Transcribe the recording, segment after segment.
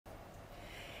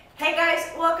Hey guys,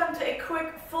 welcome to a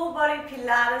quick full body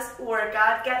Pilates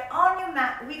workout. Get on your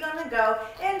mat. We're gonna go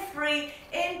in 3,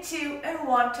 in 2, and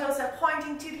 1. Toes are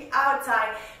pointing to the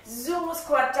outside. Sumo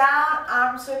squat down,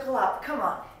 arm circle up. Come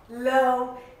on.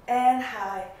 Low and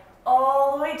high.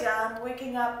 All the way down,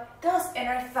 waking up those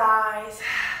inner thighs.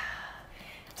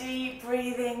 Deep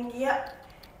breathing, yep.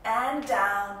 And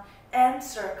down and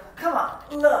circle. Come on.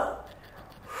 Low.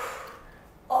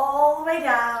 All the way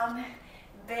down.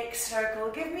 Big circle.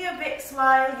 Give me a big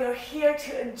smile. You're here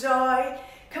to enjoy.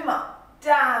 Come on.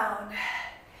 Down.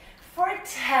 For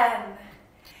 10,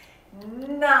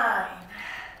 9,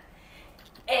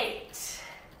 8,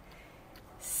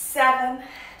 7,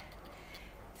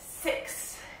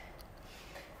 6,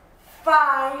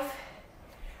 5,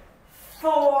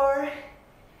 4,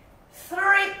 3,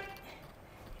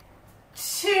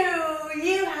 2.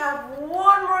 You have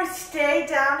one more. Stay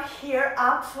down here.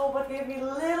 Arms forward. Give me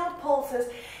little pulses.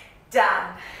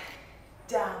 Down,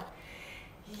 down.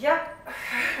 Yep.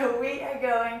 We are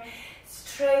going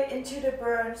straight into the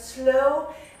burn.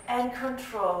 Slow and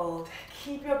controlled.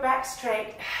 Keep your back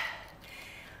straight.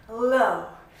 Low.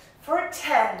 For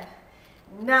 10,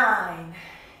 9,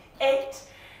 8,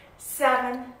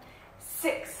 7,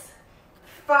 6,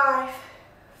 5,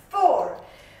 4,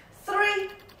 3,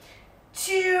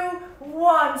 2,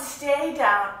 1. Stay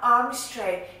down, arms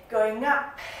straight, going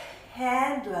up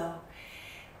and low,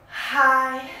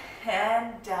 high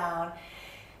and down.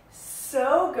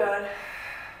 So good.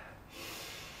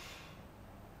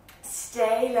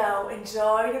 Stay low,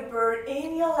 enjoy the burn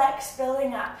in your legs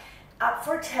building up. Up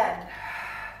for 10,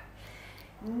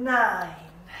 9,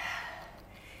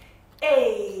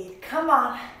 8, come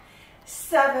on,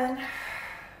 7,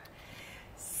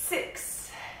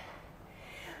 6,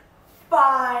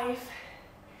 5,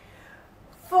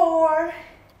 4,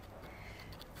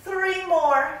 3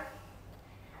 more,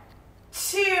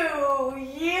 2,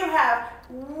 you have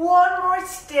one more.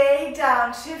 Stay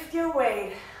down, shift your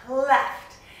weight,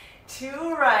 left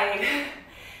to right.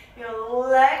 Your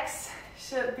legs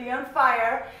should be on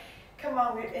fire. Come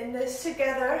on, we're in this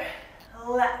together.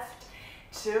 Left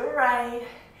to right,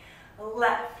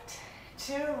 left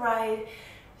to right.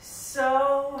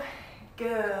 So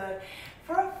good.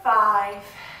 For 5,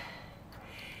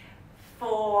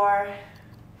 4,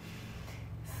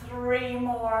 3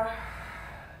 more,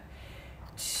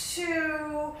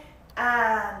 2,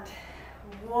 and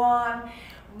 1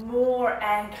 more,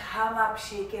 and come up,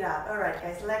 shake it out. All right,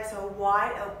 guys, legs are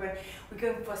wide open. We're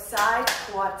going for side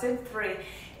squats in 3,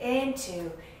 in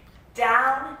 2,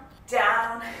 down,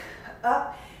 down,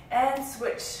 up, and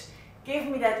switch. Give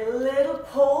me that little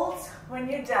pulse when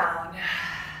you're down.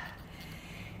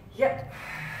 Yep.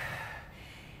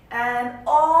 And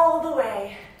all the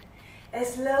way,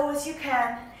 as low as you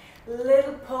can,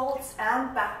 little pulse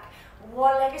and back.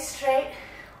 One leg is straight,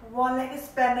 one leg is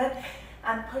bended,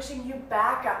 and pushing you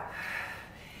back up.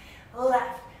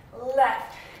 Left,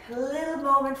 left, little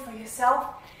moment for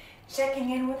yourself,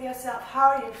 checking in with yourself. How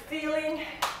are you feeling?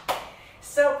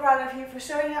 So proud of you for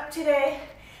showing up today.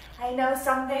 I know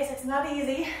some days it's not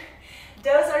easy.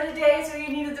 Those are the days where you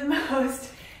need it the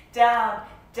most. Down,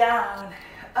 down,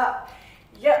 up,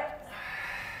 yep.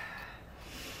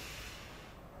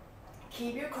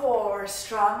 Keep your core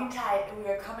strong and tight. We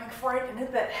are coming for it in a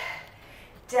bit.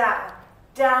 Down,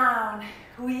 down.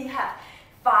 We have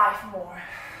 5 more.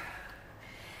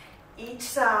 Each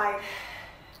side.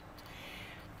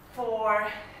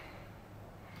 4.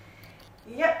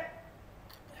 Yep.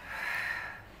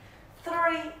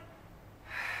 3.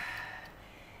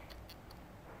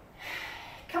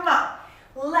 Come on.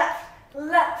 Left,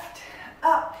 left,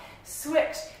 up,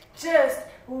 switch. Just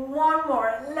 1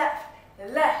 more. Left,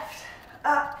 left,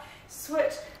 up,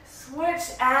 switch,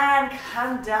 switch, and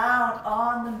come down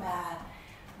on the mat.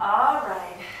 All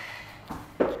right.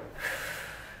 Okay,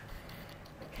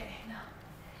 now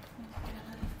get a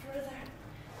little further.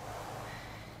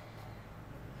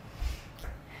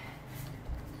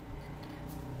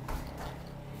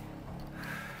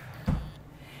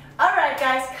 All right,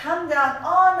 guys, come down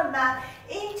on the mat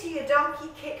into your donkey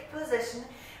kick position,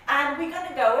 and we're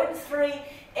gonna go in 3,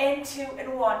 in 2,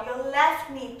 and 1. Your left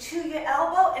knee to your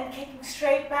elbow and kicking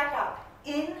straight back up.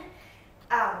 In,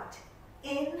 out,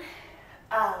 in,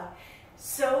 out.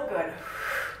 So good.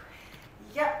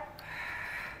 Yep.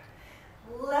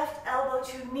 Left elbow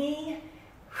to knee.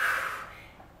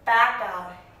 Back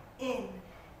out. In,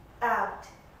 out,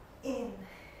 in,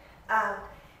 out.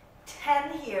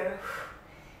 10 here.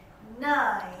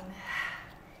 9,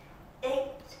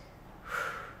 8,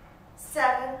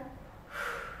 7,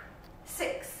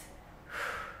 6,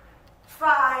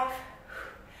 5,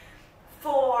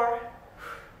 4,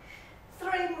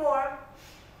 3 more.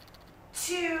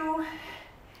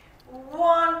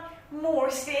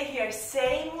 we stay here.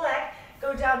 Same leg.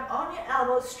 Go down on your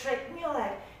elbows, straighten your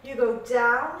leg. You go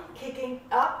down, kicking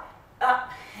up,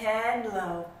 up and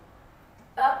low.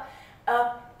 Up,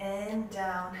 up and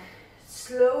down.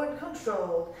 Slow and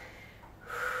controlled.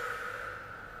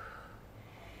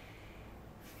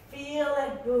 Feel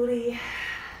that booty.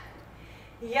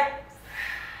 Yep.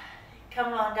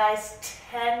 Come on, guys.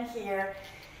 10 here.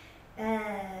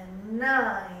 And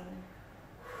 9,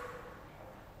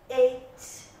 8,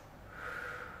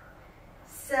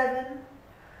 7,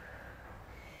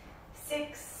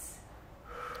 6,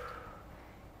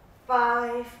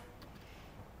 5,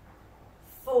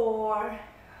 4,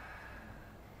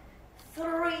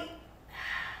 3,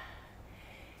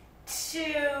 2,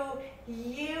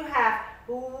 you have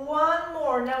one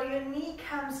more. Now your knee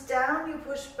comes down, you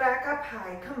push back up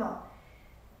high. Come on.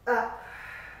 Up.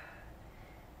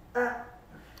 Up.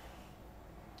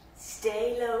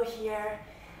 Stay low here.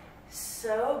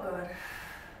 So good.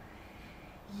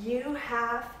 You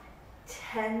have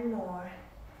 10 more.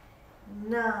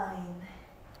 9,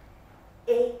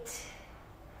 8,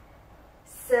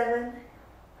 7,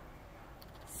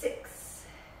 6,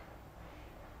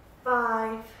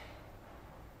 5,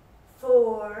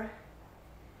 4,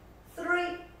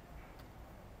 3,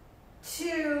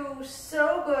 2,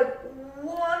 so good.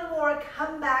 One more,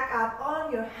 come back up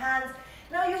on your hands.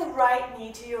 Now your right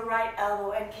knee to your right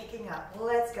elbow and kicking up.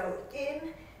 Let's go.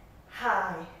 In,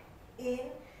 high, in,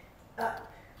 up.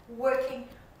 Working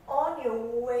on your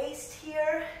waist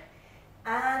here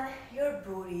and your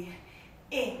booty.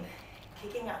 In,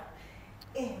 kicking up,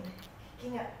 in,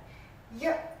 kicking up.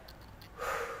 Yep.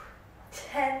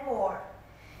 10 more.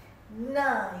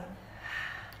 9,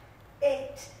 8,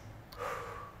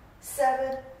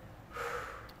 7,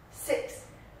 6,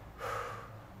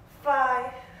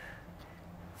 5,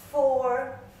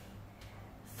 4,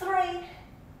 3,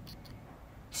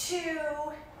 2,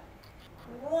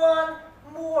 1.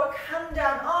 More. Come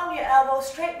down on your elbow,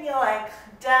 straighten your leg.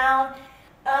 Down,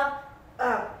 up,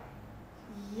 up.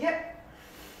 Yep.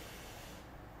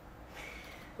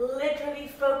 Literally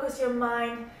focus your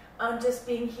mind on just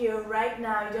being here right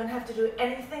now. You don't have to do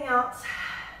anything else.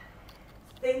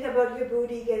 Think about your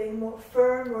booty getting more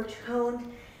firm, more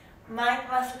toned.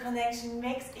 Mind-muscle connection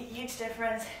makes a huge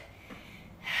difference.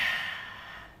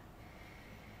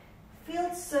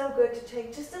 Feels so good to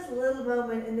take just this little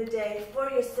moment in the day for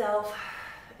yourself.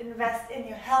 Invest in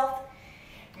your health,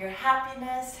 your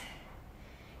happiness,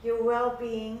 your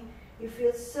well-being. You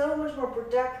feel so much more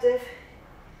productive.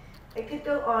 I could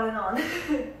go on and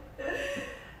on.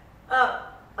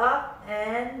 Up, up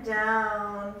and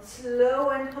down. Slow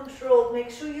and controlled. Make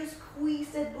sure you squeeze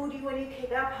that booty when you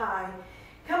kick up high.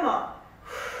 Come on.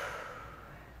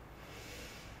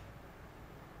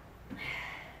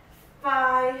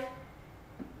 5,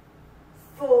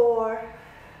 4,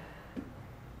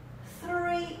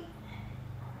 3,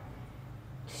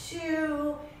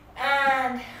 2,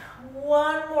 and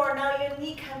 1 more. Now your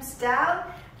knee comes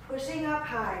down, pushing up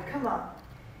high. Come on.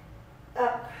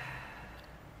 Up.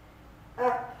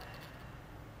 Up.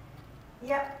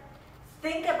 Yep.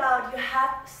 Think about you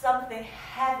have something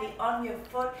heavy on your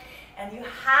foot and you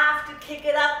have to kick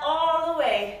it up all the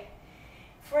way.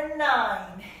 For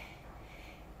 9,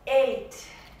 8,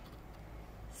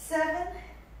 7,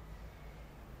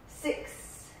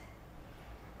 6,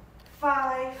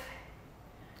 5,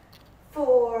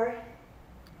 4,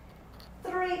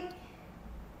 3,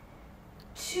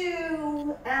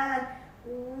 2, and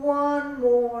 1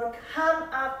 more. Come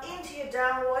up into your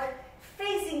downward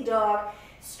facing dog.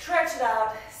 Stretch it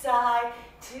out side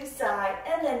to side,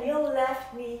 and then your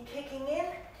left knee kicking in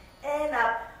and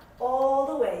up all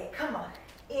the way. Come on.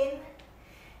 In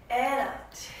and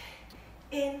out.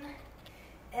 In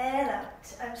and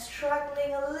out. I'm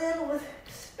struggling a little with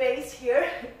space here,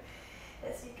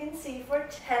 as you can see, for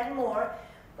 10 more,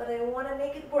 but I want to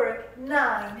make it work.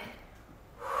 9,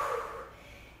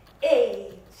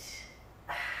 8,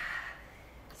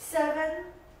 7,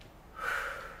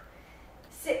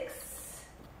 6,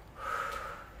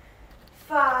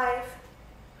 5,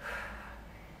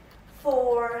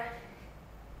 4,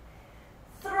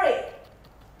 3,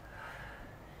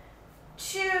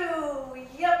 2,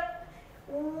 yep.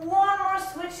 1 more,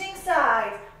 switching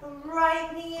sides.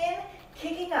 Right knee in,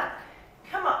 kicking up.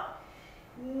 Come on.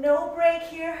 No break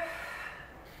here.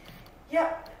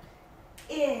 Yep.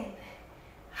 In,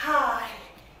 high,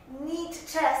 knee to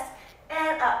chest,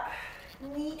 and up.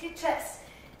 Knee to chest,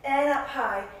 and up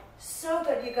high. So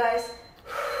good, you guys.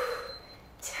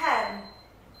 10.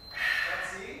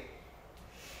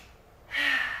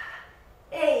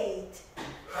 8.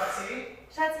 Schatzi?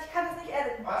 Schatz, ich kann das nicht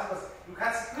editen. Warte, du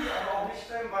kannst die Knie aber auch nicht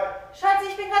Schatz,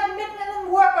 ich bin gerade mitten in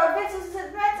einem Workout. Willst du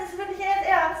es wirklich jetzt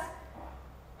ernst?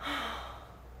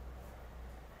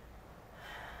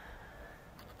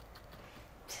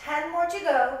 Ten more to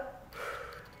go.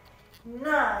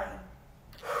 9,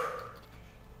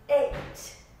 8,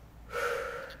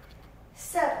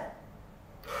 7,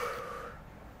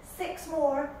 6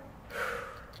 more.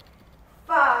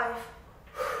 5,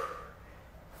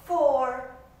 4.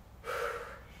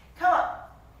 Come on.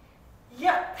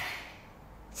 Yep.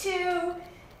 2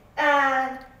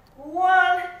 and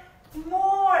 1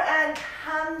 more, and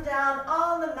come down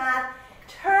on the mat.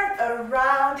 Turn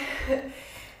around.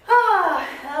 Ah,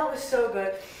 that was so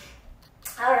good.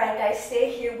 All right, guys,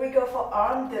 stay here. We go for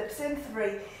arm dips in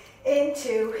 3, in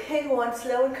 2, in 1,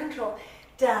 slow and control.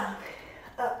 Down,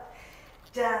 up,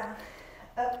 down,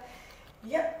 up.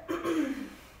 Yep.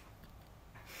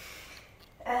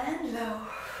 And low.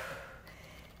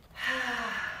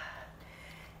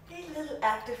 A little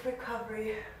active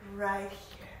recovery right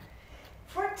here.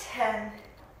 For 10,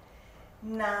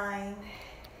 9,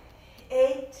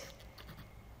 8,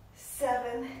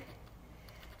 7,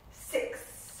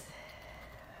 6,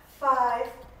 5,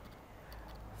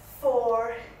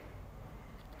 4,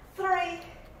 3,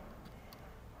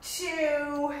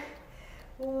 2,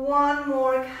 1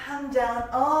 more. Come down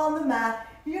on the mat.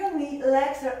 Your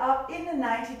legs are up in a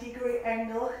 90-degree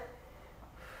angle.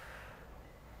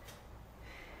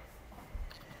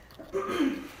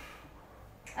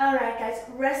 All right, guys,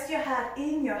 rest your head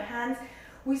in your hands.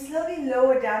 We slowly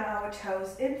lower down our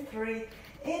toes in 3,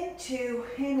 in 2,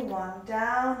 in 1,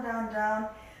 down, down, down,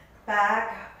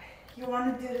 back up. You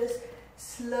want to do this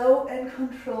slow and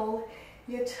controlled.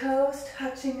 Your toes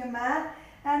touching the mat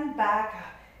and back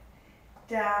up,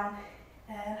 down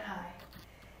and high,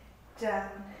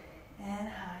 down and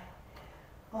high,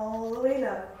 all the way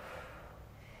low.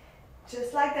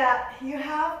 Just like that. You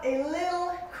have a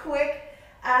little quick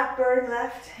ab burn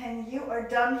left and you are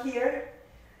done here.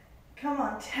 Come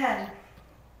on, 10,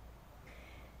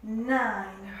 9,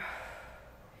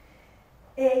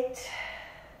 8,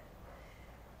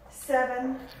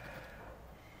 7,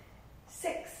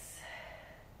 6,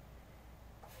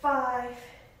 5,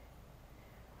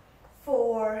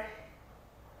 4,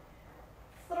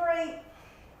 3,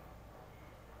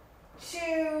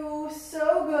 2,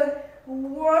 so good.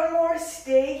 One more,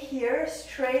 stay here,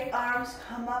 straight arms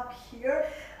come up here,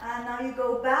 and now you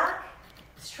go back,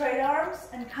 straight arms,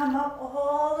 and come up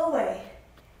all the way.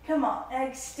 Come on,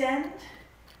 extend,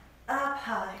 up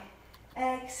high,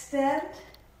 extend,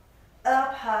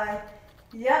 up high.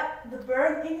 Yep, the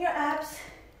burn in your abs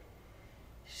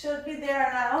should be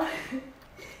there now.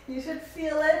 You should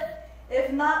feel it.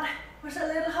 If not, push a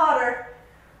little harder.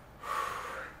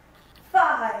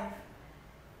 5,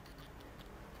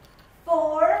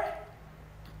 4,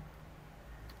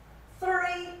 3,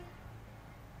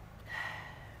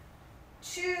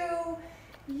 2,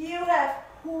 you have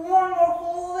one more,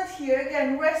 hold it here.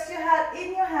 Again, rest your head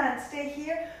in your hand, stay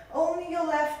here, only your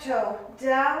left toe,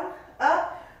 down,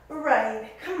 up, right,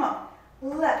 come on,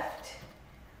 left,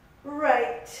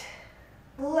 right,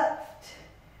 left,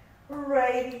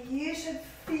 right, you should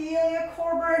feel your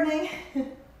core burning,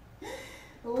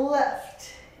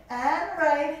 left and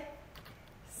right,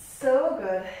 so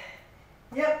good,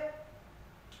 yep,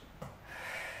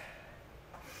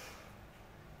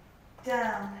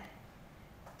 down,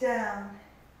 down,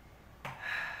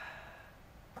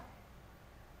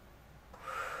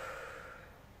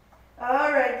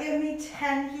 all right, give me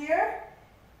 10 here,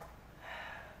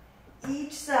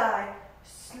 each side,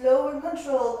 slow and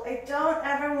controlled. I don't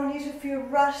ever want you to feel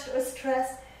rushed or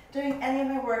stressed doing any of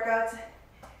my workouts.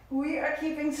 We are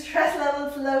keeping stress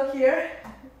levels low here.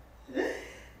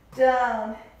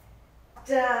 Down,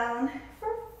 down,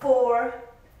 for 4,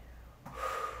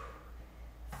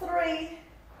 3,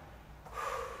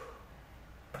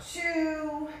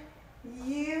 2,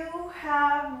 you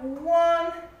have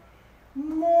one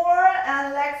more,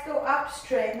 and legs go up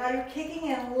straight. Now you're kicking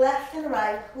in left and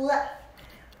right, left,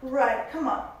 right, come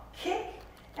on, kick,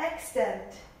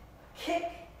 extend,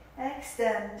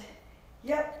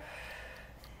 yep.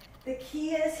 The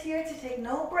key is here to take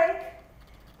no break,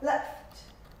 left,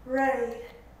 right,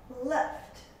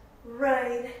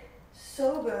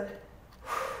 so good,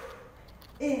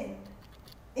 in,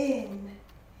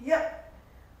 yep,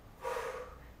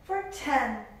 for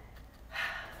 10,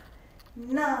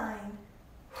 9,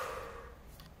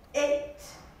 8,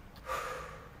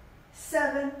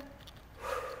 7,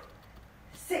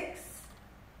 6,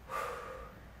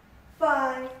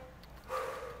 5,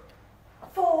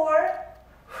 4,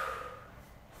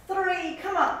 3,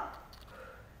 come on,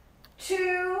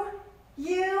 2,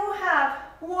 you have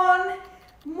one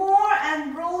more,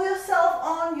 and roll yourself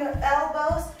on your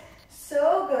elbows.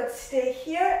 So good. Stay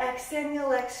here. Extend your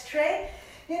legs straight.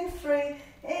 In 3,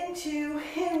 in 2,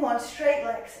 in 1. Straight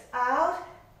legs. Out,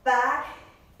 back,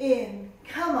 in.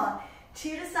 Come on. To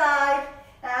the side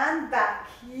and back.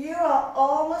 You are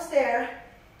almost there.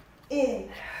 In,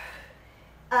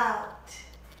 out,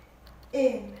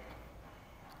 in,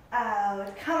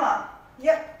 out. Come on.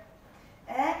 Yep.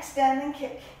 Extend and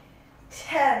kick.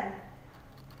 10,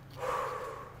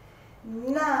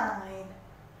 9,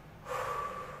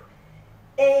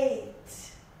 8,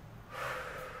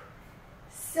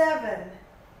 7.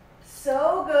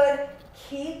 So good.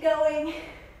 Keep going.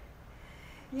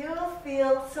 You'll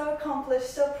feel so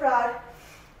accomplished, so proud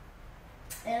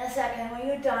in a second when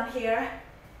you're done here.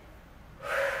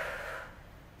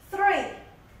 3,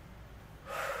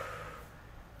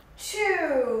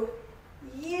 2,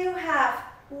 you have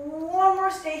one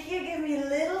more. Stay here. Give me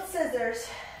little scissors.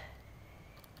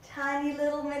 Tiny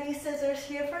little mini scissors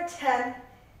here for 10,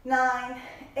 9,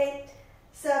 8,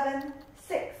 7,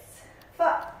 6,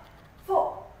 5,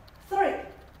 4, 3,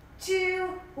 2,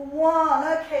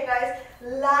 1. Okay, guys,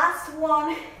 last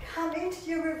one. Come into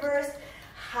your reverse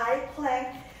high plank.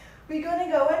 We're going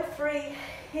to go in 3,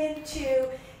 in 2,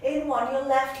 in 1. Your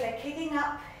left leg kicking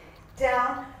up,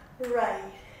 down,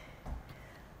 right,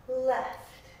 left,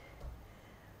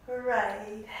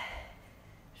 right.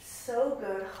 So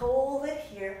good. Hold it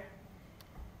here.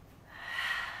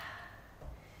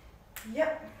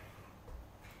 Yep.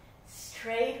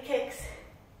 Straight kicks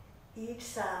each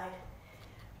side.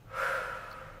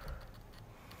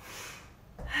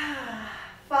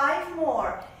 5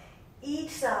 more each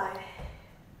side.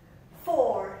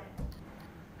 4,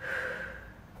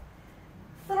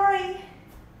 3,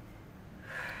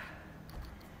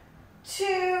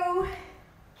 2,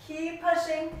 keep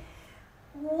pushing.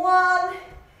 1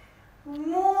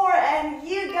 more, and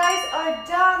you guys are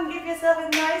done. Give yourself a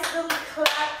nice little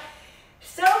clap.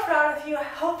 So proud of you. I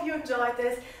hope you enjoyed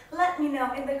this. Let me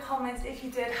know in the comments if you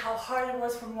did, how hard it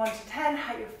was from 1 to 10,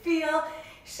 how you feel.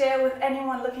 Share with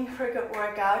anyone looking for a good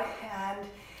workout, and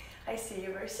I see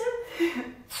you very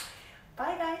soon.